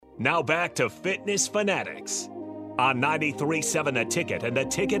Now back to Fitness Fanatics on 93.7 The Ticket and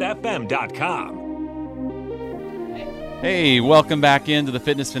theticketfm.com. Hey, welcome back into the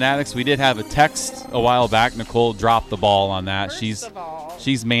Fitness Fanatics. We did have a text a while back. Nicole dropped the ball on that. She's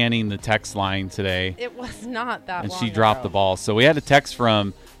manning the text line today. It was not that and long she dropped ago. the ball. So we had a text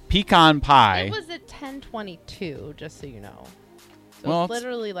from Pecan Pie. It was at 10:22, just so you know. So Well, it's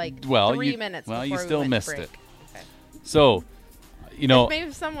literally like 3 minutes Well, before you still we went missed to break. it. Okay. So, Maybe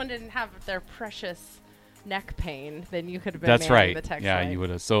if someone didn't have their precious neck pain, then you could have been that's manning right. the text Yeah, line. you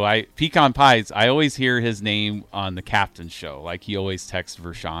would have. So Pecan Pies, I always hear his name on the captain show. Like he always texts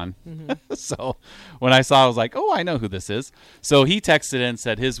Vershawn. Mm-hmm. So when I saw it, I was like, oh, I know who this is. So he texted in and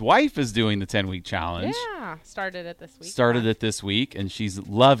said his wife is doing the 10-week challenge. Yeah, started it this week. And she's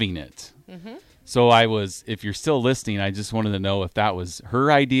loving it. Mm-hmm. So if you're still listening, I just wanted to know if that was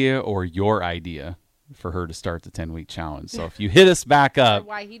her idea or your idea for her to start the 10-week challenge. So if you hit us back up, or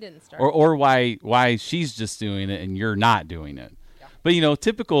why he didn't start, or why she's just doing it and you're not doing it. Yeah. But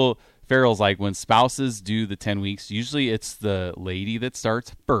typical ferals, like when spouses do the 10 weeks, usually it's the lady that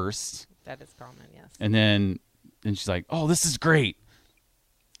starts first. That is common, yes. And then she's like, "Oh, this is great,"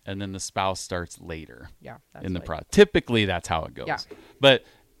 and then the spouse starts later. Yeah, in the process. Typically, that's how it goes. Yeah. But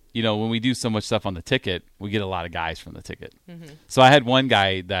when we do so much stuff on the ticket, we get a lot of guys from the ticket. Mm-hmm. So I had one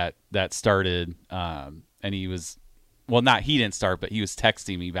guy that started, and he was, he didn't start, but he was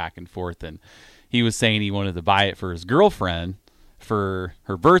texting me back and forth, and he was saying he wanted to buy it for his girlfriend for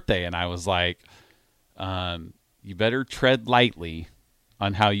her birthday, and I was like, you better tread lightly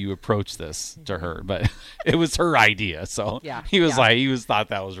on how you approach this to her, but it was her idea. So he thought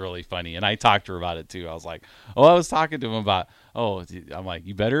that was really funny. And I talked to her about it too. I was like, I was talking to him about, I'm like,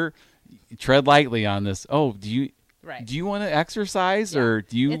 you better tread lightly on this. Oh, do you want to exercise or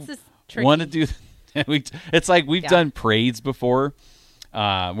do you want to do, it's like we've done parades before,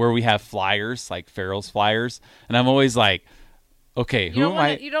 where we have flyers, like Farrell's flyers. And I'm always like, okay, you don't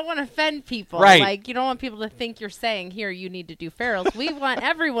want to offend people. Right. Like, you don't want people to think you're saying, here, you need to do ferals. We want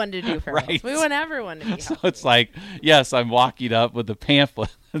everyone to do ferals. Right. We want everyone to be healthy. So it's like, yes, I'm walking up with a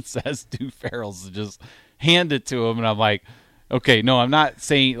pamphlet that says do ferals and just hand it to him. And I'm like, okay, no, I'm not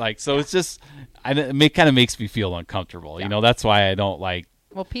saying it's just, it kind of makes me feel uncomfortable. Yeah. That's why I don't like.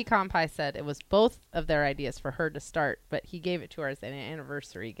 Well, Pecan Pie said it was both of their ideas for her to start, but he gave it to her as an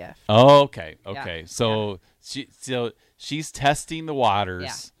anniversary gift. Oh, okay. Yeah. So she's testing the waters.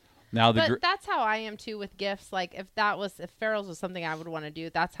 Yeah. Now but that's how I am too with gifts. Like if ferals was something I would want to do,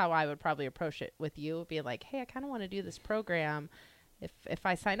 that's how I would probably approach it with you. Be like, hey, I kind of want to do this program. If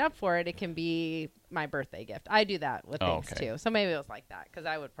I sign up for it, it can be my birthday gift. I do that with things too. So maybe it was like that because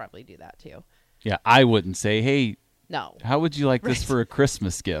I would probably do that too. Yeah, I wouldn't say, hey. No. How would you like this for a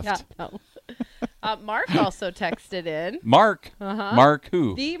Christmas gift? Yeah, no. Mark also texted in. Mark? Uh-huh. Mark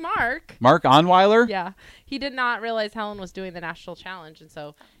who? The Mark. Mark Onweiler? Yeah. He did not realize Helen was doing the national challenge, and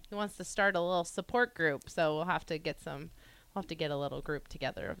so he wants to start a little support group. So we'll have to get a little group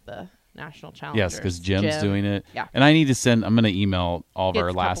together of the national challenge. Yes, because Jim's doing it. Yeah. And I need to I'm going to email all of Get our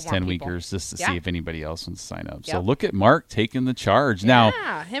a last couple 10 more people. weekers just to see if anybody else wants to sign up. Yep. So look at Mark taking the charge.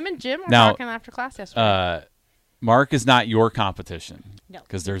 Yeah, him and Jim were talking after class yesterday. Mark is not your competition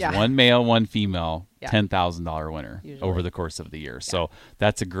because there's one male, one female, $10,000 winner over the course of the year. So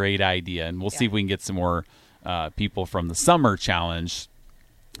that's a great idea. And we'll see if we can get some more people from the summer challenge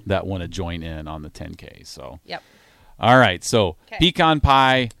that want to join in on the 10K. So, all right. So Pecan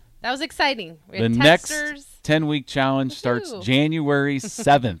Pie. That was exciting. The next 10-week challenge starts January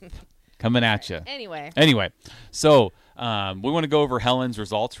 7th. Coming at you. Anyway. So we want to go over Helen's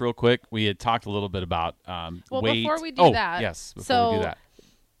results real quick. We had talked a little bit about weight. Before we do that. Yes, before we do that.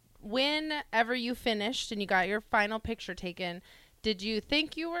 Whenever you finished and you got your final picture taken, did you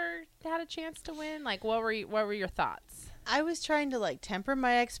think you had a chance to win? Like, what were your thoughts? I was trying to temper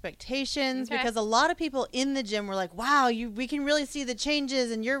my expectations because a lot of people in the gym were like, wow, we can really see the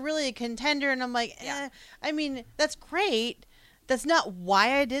changes and you're really a contender. And I'm like, I mean, that's great. That's not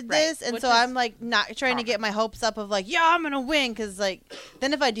why I did this. And so I'm not trying to get my hopes up of I'm going to win. Because then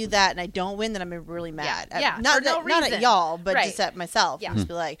if I do that and I don't win, then I'm really mad. Not at y'all, but just at myself. Just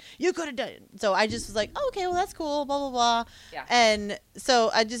be like, you could have done it. So I just was like, oh, okay, well, that's cool, blah, blah, blah. Yeah. And so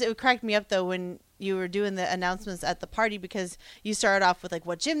it cracked me up though when you were doing the announcements at the party because you started off with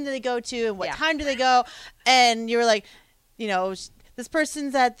what gym do they go to and what time do they go. And you were like, this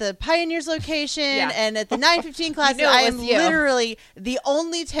person's at the Pioneers location and at the 9:15 class. I am literally the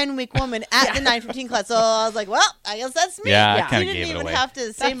only 10-week woman at the 9:15 class. So I was like, well, I guess that's me. Yeah, I kind of gave it away. You didn't even have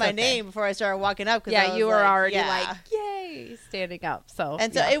to say my name before I started walking up. Yeah, you were already yay, standing up. So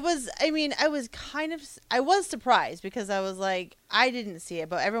it was, I was surprised because I was like, I didn't see it,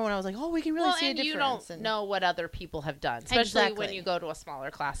 but everyone was like, "Oh, we can really see a difference." You don't know what other people have done, especially Exactly. when you go to a smaller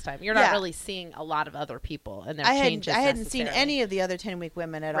class time. You're not really seeing a lot of other people and their changes. I hadn't seen any of the other 10-week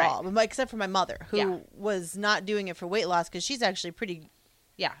women at all, except for my mother, who was not doing it for weight loss because she's actually pretty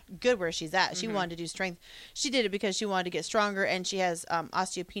good where she's at. She wanted to do strength. She did it because she wanted to get stronger, and she has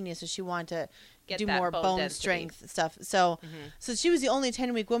osteopenia, so she wanted to do more bone strength stuff. So so she was the only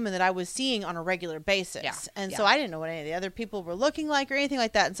 10-week woman that I was seeing on a regular basis. And so I didn't know what any of the other people were looking like or anything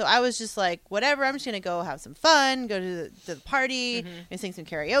like that. And so I was just like, whatever, I'm just going to go have some fun, go to the party, and sing some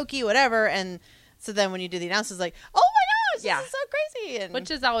karaoke, whatever. And so then when you do the announcements, like, oh my gosh, this is so crazy. And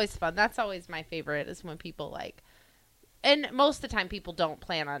which is always fun. That's always my favorite, is when people like, and most of the time people don't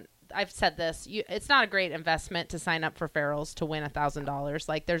plan on, I've said this, it's not a great investment to sign up for Farrell's to win $1,000.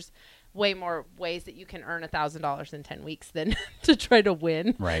 Like, there's way more ways that you can earn $1,000 in 10 weeks than to try to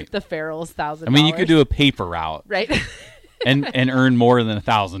win the Farrell's $1,000. I mean, you could do a paper route, right? and earn more than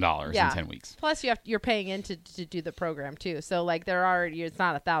 $1,000 in 10 weeks. Plus, you're paying in to do the program too. So like, it's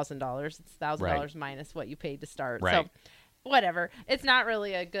not $1,000; it's $1,000 minus what you paid to start. Right. So whatever, it's not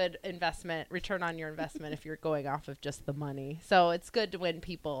really a good return on your investment if you're going off of just the money. So it's good to win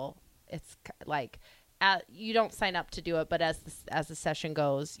people. It's like, you don't sign up to do it, but as the session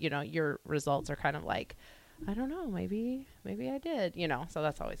goes, your results are kind of like, I don't know, maybe I did, so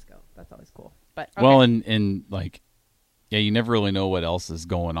that's always cool. But okay. Well, and like, yeah, you never really know what else is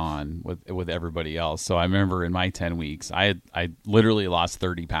going on with everybody else. So I remember in my 10 weeks, I literally lost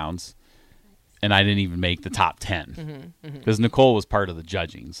 30 pounds, and I didn't even make the top 10 because Nicole was part of the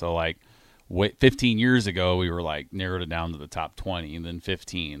judging. So like, 15 years ago, we were like narrowed it down to the top 20, and then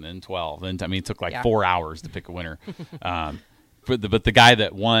 15, then 12. Then it took like 4 hours to pick a winner. But the guy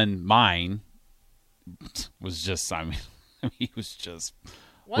that won mine was just, he was just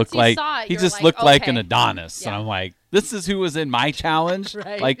looked like like an Adonis, and I'm like, this is who was in my challenge.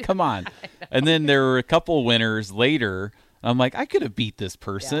 Like, come on. And then there were a couple winners later. I'm like, I could have beat this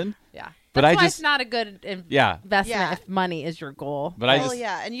person. Yeah. But That's why it's not a good investment if money is your goal. But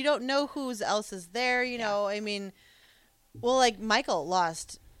and you don't know who else is there. I mean, well, like Michael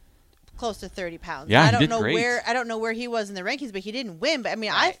lost close to 30 pounds. Yeah, I don't know where he was in the rankings, but he didn't win. But I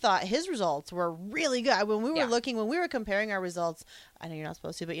mean, I thought his results were really good. When we were comparing our results, I know you're not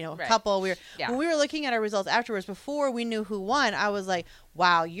supposed to, but a couple, when we were looking at our results afterwards, before we knew who won, I was like,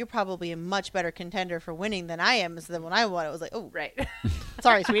 wow, you're probably a much better contender for winning than I am. So then when I won, it was like, oh,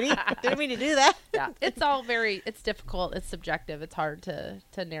 sorry, sweetie, didn't mean to do that. It's difficult. It's subjective. It's hard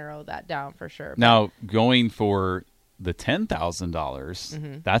to narrow that down for sure. Now, going for the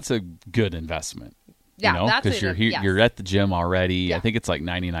 $10,000, that's a good investment. Because you're at the gym already. Yeah. I think it's like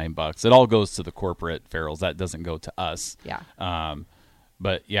 $99. It all goes to the corporate Farrell's. That doesn't go to us. Yeah.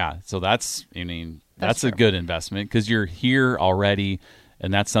 But yeah, so that's a good investment because you're here already,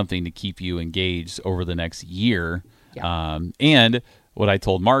 and that's something to keep you engaged over the next year. Yeah. And what I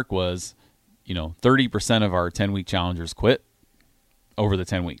told Mark was, 30% of our 10-week challengers quit over the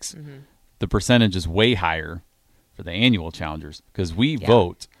 10 weeks. The percentage is way higher for the annual challengers because we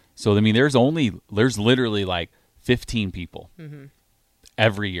vote. So, I mean, there's literally like 15 people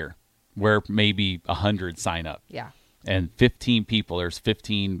every year where maybe 100 sign up. Yeah. And 15 people, there's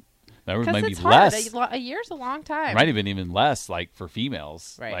 15, that might be hard. less. A year's a long time. It might have been even less, like for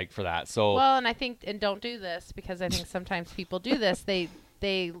females, like for that. So, well, and I think, and don't do this because I think sometimes people do this. They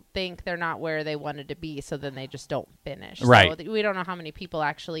think they're not where they wanted to be, so then they just don't finish. Right. So we don't know how many people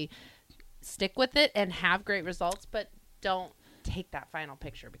actually stick with it and have great results, but don't take that final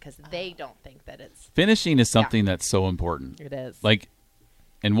picture because they don't think that it's finishing is something that's so important. It is. Like,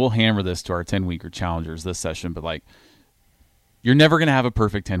 and we'll hammer this to our 10-weeker challengers this session, but like, you're never going to have a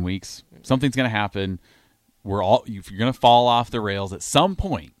perfect 10 weeks. Something's going to happen. You're going to fall off the rails at some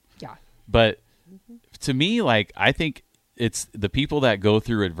point. Yeah. But to me, like, I think it's the people that go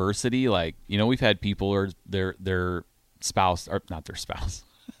through adversity. Like, we've had people or their spouse, or not their spouse,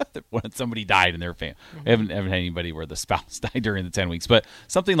 when somebody died in their family. I haven't had anybody where the spouse died during the 10 weeks, but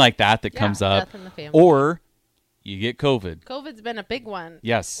something like that comes up, or you get COVID. COVID's been a big one.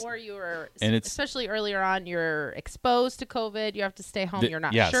 Yes. Or especially earlier on, you're exposed to COVID. You have to stay home. You're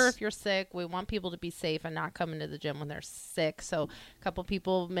not sure if you're sick. We want people to be safe and not come into the gym when they're sick. So a couple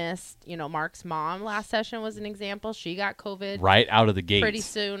people missed, Mark's mom last session was an example. She got COVID right out of the gate. Pretty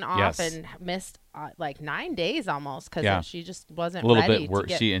soon off and missed like 9 days almost because she just wasn't a little ready bit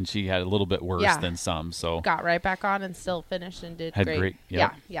worse. She had a little bit worse than some. So got right back on and still finished and did great.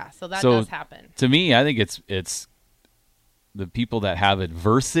 Yep. Yeah. So that does happen. To me, I think it's the people that have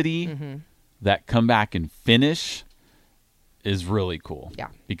adversity that come back and finish is really cool. Yeah.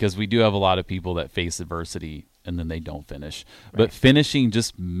 Because we do have a lot of people that face adversity and then they don't finish. Right. But finishing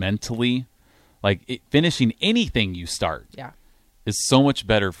just mentally, like finishing anything you start Yeah. is so much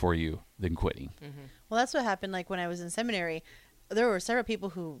better for you than quitting. Mm-hmm. Well, that's what happened. Like when I was in seminary, there were several people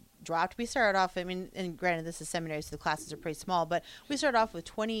who dropped. We started off, I mean, and granted, this is seminary, so the classes are pretty small, but we started off with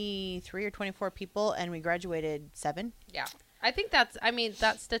 23 or 24 people, and we graduated 7. Yeah. I think that's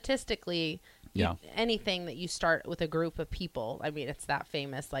statistically, Yeah. anything that you start with a group of people, I mean, it's that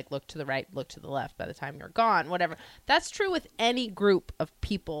famous, like look to the right, look to the left by the time you're gone, whatever. That's true with any group of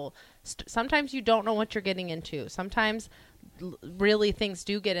people. Sometimes you don't know what you're getting into. Sometimes really things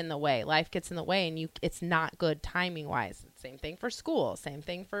do get in the way. Life gets in the way, and it's not good timing wise. Same thing for school, same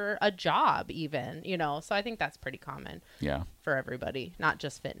thing for a job even, so I think that's pretty common for everybody, not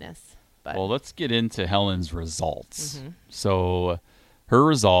just fitness. But Well, let's get into Helen's results. So her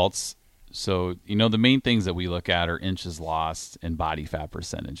results, the main things that we look at are inches lost and body fat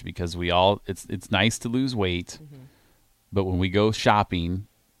percentage, because it's nice to lose weight, but when I go shopping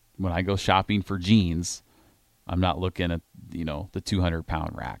for jeans, I'm not looking at, the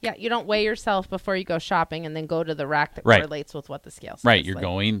 200-pound rack. yeah, you don't weigh yourself before you go shopping and then go to the rack that Right. correlates with what the scale says. Right, you're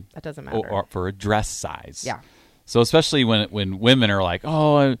going that doesn't matter. or for a dress size. Yeah. So especially when women are like,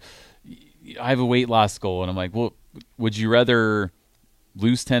 oh, I have a weight loss goal, and I'm like, well, would you rather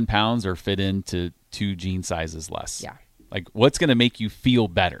lose 10 pounds or fit into 2 jean sizes less? Yeah. Like, what's going to make you feel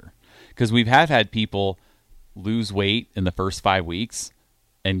better? Because we've had people lose weight in the first 5 weeks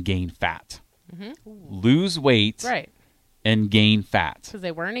and gain fat. Lose weight Right. and gain fat. Because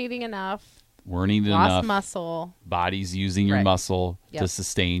they weren't eating enough, Weren't eating lost enough. muscle. Body's using your Right. muscle Yep. to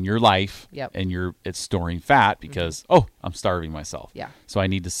sustain your life, Yep. and it's storing fat because I'm starving myself. Yeah. So I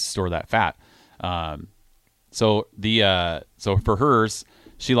need to store that fat. So for hers,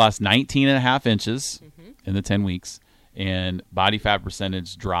 she lost 19 and a half inches in the 10 weeks, and body fat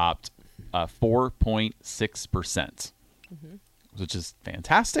percentage dropped 4.6%, which is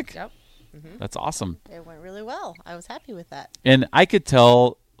fantastic. Yep. That's awesome. It went really well. I was happy with that. And I could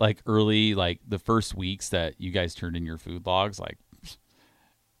tell, early, the first weeks that you guys turned in your food logs,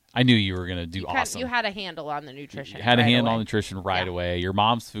 I knew you were going to do awesome. You had a handle on the nutrition. You had a right handle away. on nutrition right Yeah. away. Your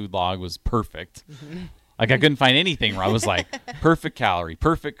mom's food log was perfect. I couldn't find anything where I was like, perfect calorie,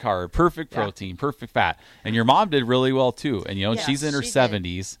 perfect carb, perfect protein, perfect fat. And your mom did really well too. And, Yes, she's in her she did.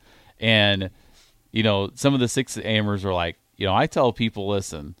 70s. And, some of the 6-AMers are like, I tell people,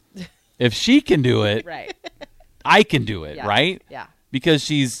 listen, if she can do it, Right. I can do it, Yeah. right? Yeah. Because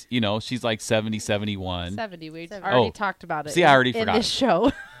she's 70, 71. 70. We 70. already Oh. talked about it. See, I already in forgot this it.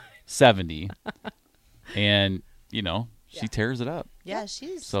 show. 70. And, she tears it up. Yeah,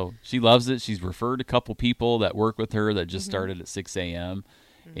 she's. So she loves it. She's referred a couple people that work with her that just started at 6 a.m.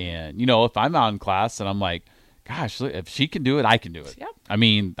 And, if I'm out in class and I'm like, gosh, look, if she can do it, I can do it. Yep. I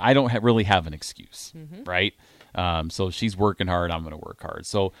mean, I don't really have an excuse, right? So she's working hard. I'm going to work hard.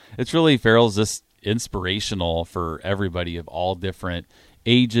 So it's really, Farrell's just inspirational for everybody of all different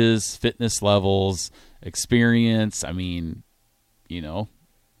ages, fitness levels, experience. I mean,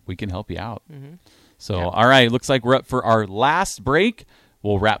 we can help you out. So, all right, looks like we're up for our last break.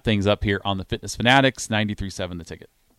 We'll wrap things up here on the Fitness Fanatics, 93.7 The Ticket.